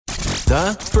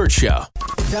The Burt Show.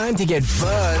 Time to get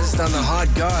buzzed on the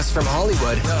hot goss from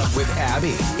Hollywood with Abby.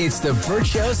 It's the Burt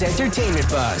Show's entertainment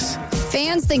buzz.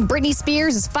 Fans think Britney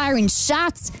Spears is firing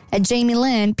shots at Jamie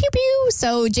Lynn. Pew, pew.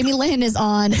 So Jamie Lynn is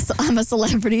on I'm a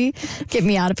Celebrity. Get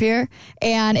me out of here.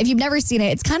 And if you've never seen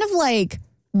it, it's kind of like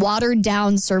watered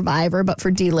down Survivor, but for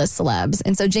D-list celebs.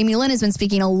 And so Jamie Lynn has been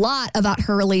speaking a lot about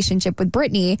her relationship with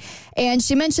Britney. And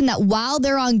she mentioned that while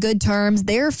they're on good terms,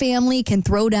 their family can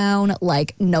throw down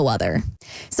like no other.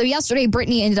 So yesterday,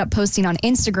 Britney ended up posting on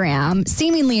Instagram,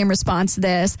 seemingly in response to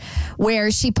this,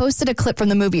 where she posted a clip from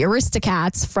the movie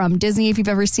Aristocats from Disney. If you've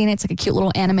ever seen it, it's like a cute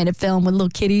little animated film with little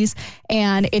kitties.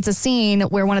 And it's a scene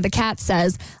where one of the cats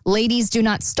says, "Ladies do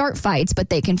not start fights, but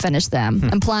they can finish them,"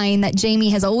 implying that Jamie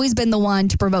has always been the one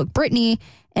to provoke Britney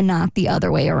and not the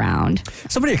other way around.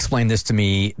 Somebody explained this to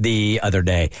me the other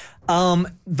day.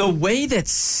 The way that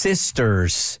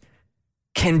sisters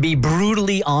can be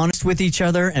brutally honest with each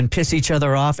other and piss each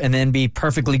other off and then be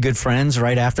perfectly good friends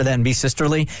right after that and be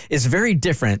sisterly is very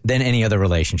different than any other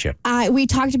relationship. We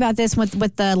talked about this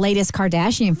with the latest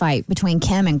Kardashian fight between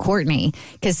Kim and Kourtney,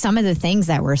 because some of the things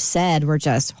that were said were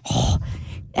just,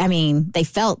 they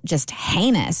felt just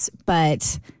heinous,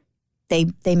 but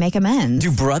they make amends.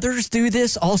 Do brothers do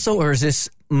this also, or is this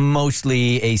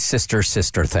mostly a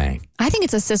sister-sister thing? I think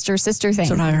it's a sister-sister thing.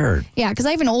 That's what I heard. Yeah, because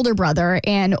I have an older brother,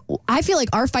 and I feel like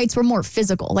our fights were more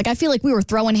physical. Like, I feel like we were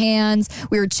throwing hands,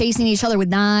 we were chasing each other with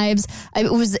knives.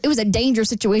 It was a dangerous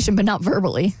situation, but not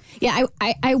verbally. Yeah,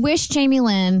 I wish Jamie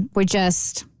Lynn would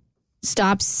just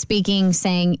stop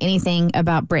saying anything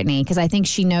about Britney, because I think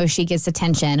she knows she gets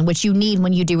attention, which you need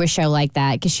when you do a show like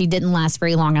that, because she didn't last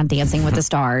very long on Dancing with the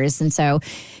Stars. And so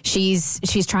she's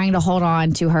trying to hold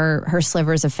on to her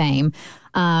slivers of fame.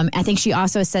 I think she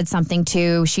also said something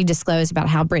too. She disclosed about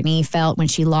how Britney felt when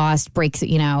she lost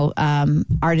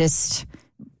artist.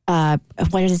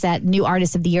 What is that? New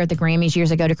Artist of the Year at the Grammys years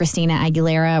ago to Christina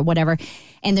Aguilera, whatever.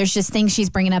 And there's just things she's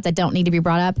bringing up that don't need to be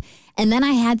brought up. And then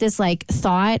I had this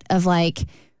thought of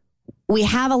we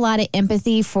have a lot of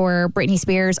empathy for Britney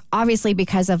Spears, obviously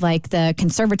because of the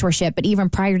conservatorship. But even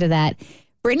prior to that,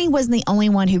 Britney wasn't the only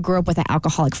one who grew up with an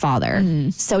alcoholic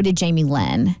father. So did Jamie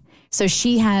Lynn. So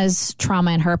she has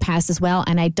trauma in her past as well.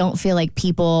 And I don't feel like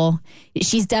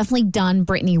she's definitely done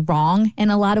Britney wrong in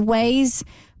a lot of ways.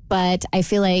 But I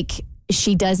feel like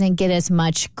she doesn't get as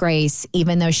much grace,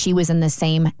 even though she was in the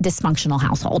same dysfunctional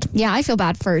household. Yeah, I feel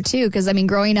bad for her, too, because,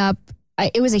 growing up,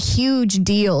 it was a huge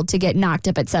deal to get knocked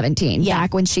up at 17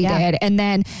 back when she did. And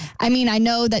then, I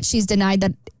know that she's denied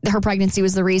that her pregnancy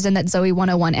was the reason that Zoe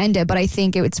 101 ended, but I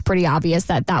think it's pretty obvious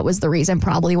that was the reason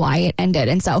probably why it ended.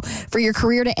 And so for your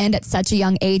career to end at such a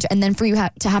young age, and then for you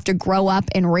to have to grow up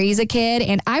and raise a kid.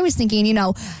 And I was thinking,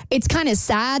 it's kind of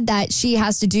sad that she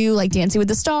has to do Dancing with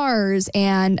the Stars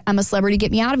and I'm a Celebrity,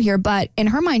 get me out of here. But in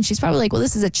her mind, she's probably like, well,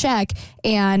 this is a check.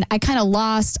 And I kind of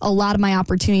lost a lot of my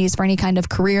opportunities for any kind of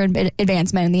career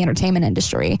advancement in the entertainment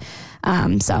industry.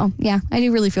 So yeah, I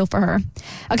do really feel for her.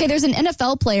 Okay, there's an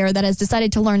NFL player that has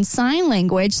decided to learn sign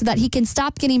language so that he can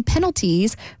stop getting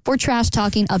penalties for trash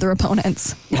talking other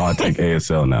opponents. I take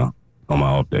ASL now on my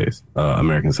off days,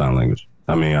 American Sign Language.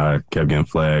 I kept getting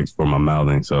flags for my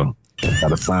mouthing, so I got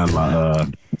to sign my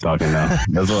talking now.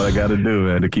 That's what I got to do,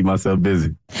 man, to keep myself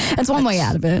busy. That's one way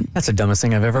out of it. That's the dumbest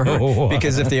thing I've ever heard.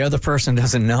 Because if the other person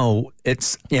doesn't know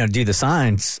do the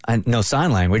signs, no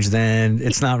sign language, then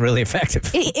it's not really effective.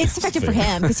 It's effective for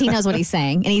him because he knows what he's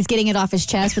saying and he's getting it off his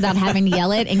chest without having to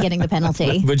yell it and getting the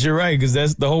penalty. But you're right, because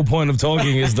that's the whole point of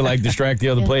talking is to distract the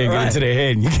other player and get into their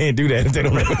head. And you can't do that if they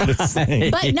don't know what to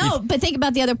say. But think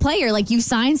about the other player. You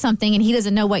sign something and he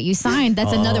doesn't know what you signed.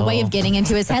 That's another way of getting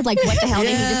into his head. What the hell did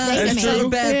he just say to me? True.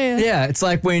 Yeah, it's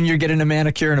like when you're getting a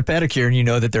manicure and a pedicure and you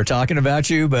know that they're talking about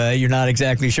you, but you're not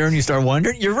exactly sure and you start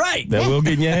wondering. You're right. That will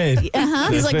get in your head.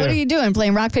 He's like, fair. What are you doing?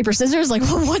 Playing rock, paper, scissors?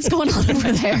 What's going on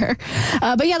over there?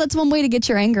 But yeah, that's one way to get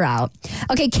your anger out.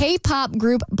 Okay, K-pop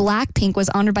group Blackpink was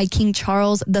honored by King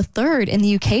Charles III in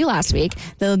the UK last week.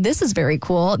 Though this is very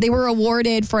cool. They were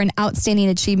awarded for an outstanding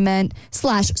achievement /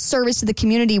 service to the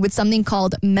community with something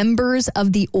called Members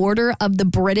of the Order of the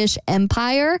British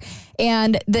Empire.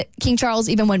 And King Charles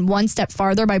even went one step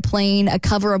farther by playing a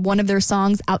cover of one of their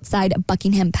songs outside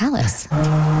Buckingham Palace.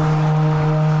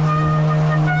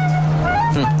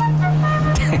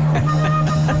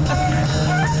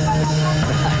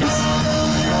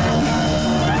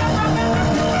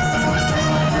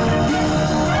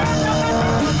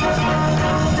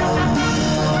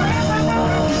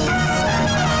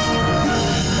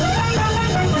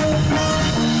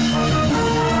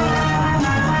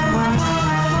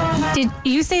 Did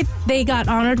you say they got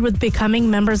honored with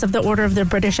becoming members of the Order of the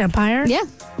British Empire? Yeah.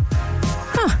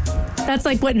 Huh. That's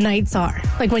like what knights are.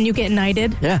 Like when you get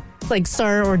knighted, Yeah. like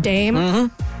sir or dame,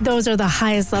 those are the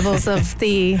highest levels of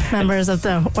the members of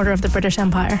the Order of the British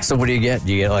Empire. So what do you get?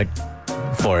 Do you get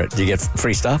for it? Do you get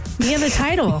free stuff? You get the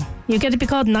title. You get to be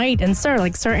called knight and sir,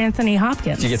 like Sir Anthony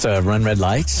Hopkins. Do you get to run red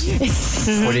lights?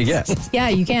 What do you get? Yeah,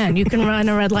 you can. You can run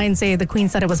a red light and say the Queen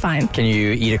said it was fine. Can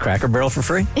you eat a Cracker Barrel for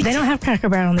free? They don't have Cracker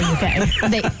Barrel in the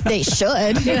UK. They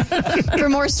should. For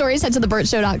more stories, head to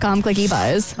thebirdshow.com. Click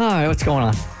eBuzz. All right, what's going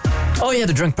on? Oh, yeah,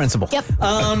 the drink principle. Yep.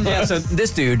 Yeah, so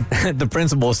this dude, the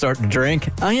principal, is starting to drink.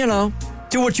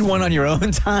 Do what you want on your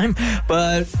own time,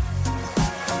 but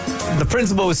the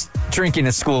principal was drinking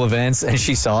at school events, and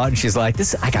she saw it, and she's like,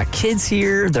 I got kids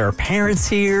here. There are parents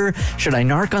here. Should I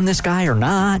narc on this guy or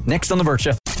not? Next on The Burt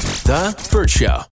Show. The Burt Show.